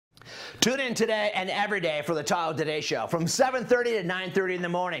Tune in today and every day for the Tahoe Today Show from 7:30 to 9:30 in the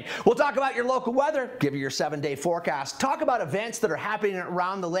morning. We'll talk about your local weather, give you your 7-day forecast, talk about events that are happening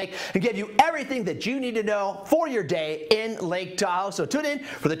around the lake, and give you everything that you need to know for your day in Lake Tahoe. So tune in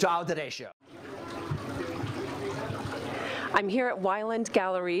for the Tahoe Today Show. I'm here at Wyland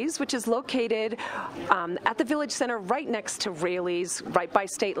Galleries, which is located at the Village Center right next to Raley's, right by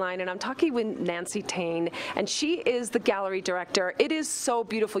State Line, and I'm talking with Nancy Tain, and she is the gallery director. It is so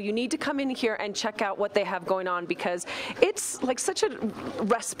beautiful. You need to come in here and check out what they have going on because it's like such a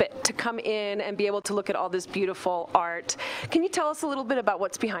respite to come in and be able to look at all this beautiful art. Can you tell us a little bit about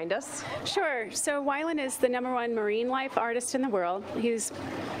what's behind us? Sure. So Wyland is the #1 marine life artist in the world. He's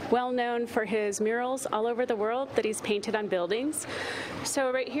well known for his murals all over the world that he's painted on buildings.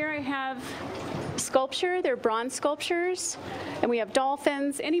 So right here I have sculpture. They're bronze sculptures, and we have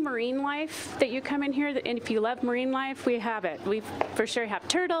dolphins, any marine life that you come in here, and if you love marine life, we have it. We for sure have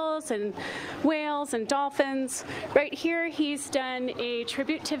turtles and whales and dolphins. Right here he's done a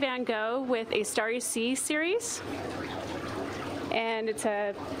tribute to Van Gogh with a Starry Sea series, and it's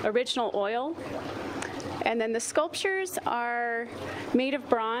a original oil. And then the sculptures are made of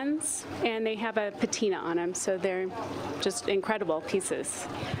bronze, and they have a patina on them, so they're just incredible pieces.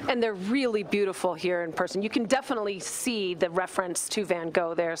 And they're really beautiful here in person. You can definitely see the reference to Van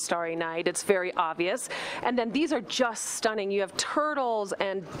Gogh there, Starry Night. It's very obvious. And then these are just stunning. You have turtles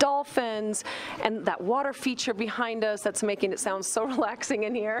and dolphins and that water feature behind us that's making it sound so relaxing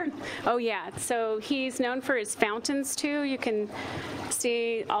in here. Oh yeah, so he's known for his fountains too. You can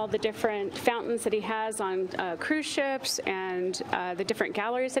see all the different fountains that he has on cruise ships and the different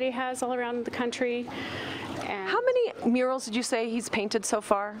galleries that he has all around the country. And how many murals did you say he's painted so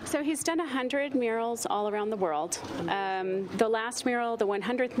far? So he's done 100 murals all around the world. The last mural, the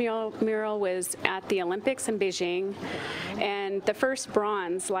 100th mural, was at the Olympics in Beijing, and the first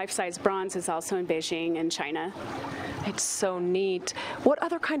bronze, life-size bronze, is also in Beijing in China. It's so neat. What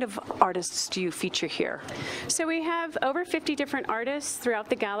other kind of artists do you feature here? So we have over 50 different artists throughout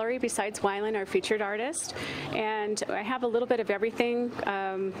the gallery besides Wyland, our featured artist, and I have a little bit of everything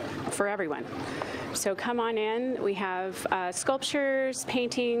for everyone. So come on in. We have sculptures,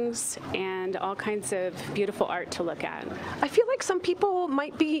 paintings, and all kinds of beautiful art to look at. I feel like some people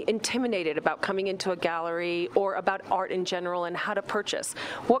might be intimidated about coming into a gallery or about art in general and how to purchase.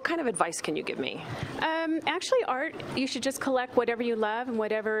 What kind of advice can you give me? Actually, art, you should just collect whatever you love and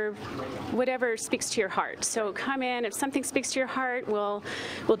whatever speaks to your heart. So come in. If something speaks to your heart, we'll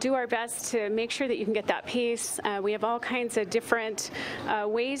do our best to make sure that you can get that piece. We have all kinds of different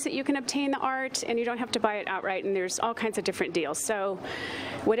ways that you can obtain the art, and you don't have to buy it outright, and there's all kinds of different deals. So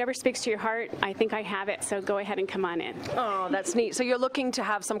whatever speaks to your heart, I think I have it, so go ahead and come on in. Oh, that's neat. So you're looking to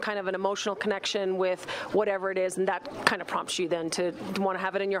have some kind of an emotional connection with whatever it is, and that kind of prompts you then to want to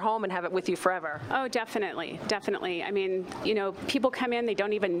have it in your home and have it with you forever. Oh, definitely, definitely. I mean, you know, people come in, they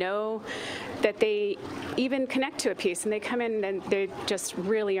don't even know that they even connect to a piece, and they come in and they just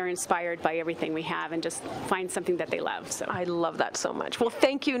really are inspired by everything we have and just find something that they love. So I love that so much. Well,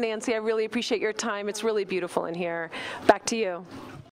 thank you, Nancy. I really appreciate your time. It's really beautiful in here. Back to you.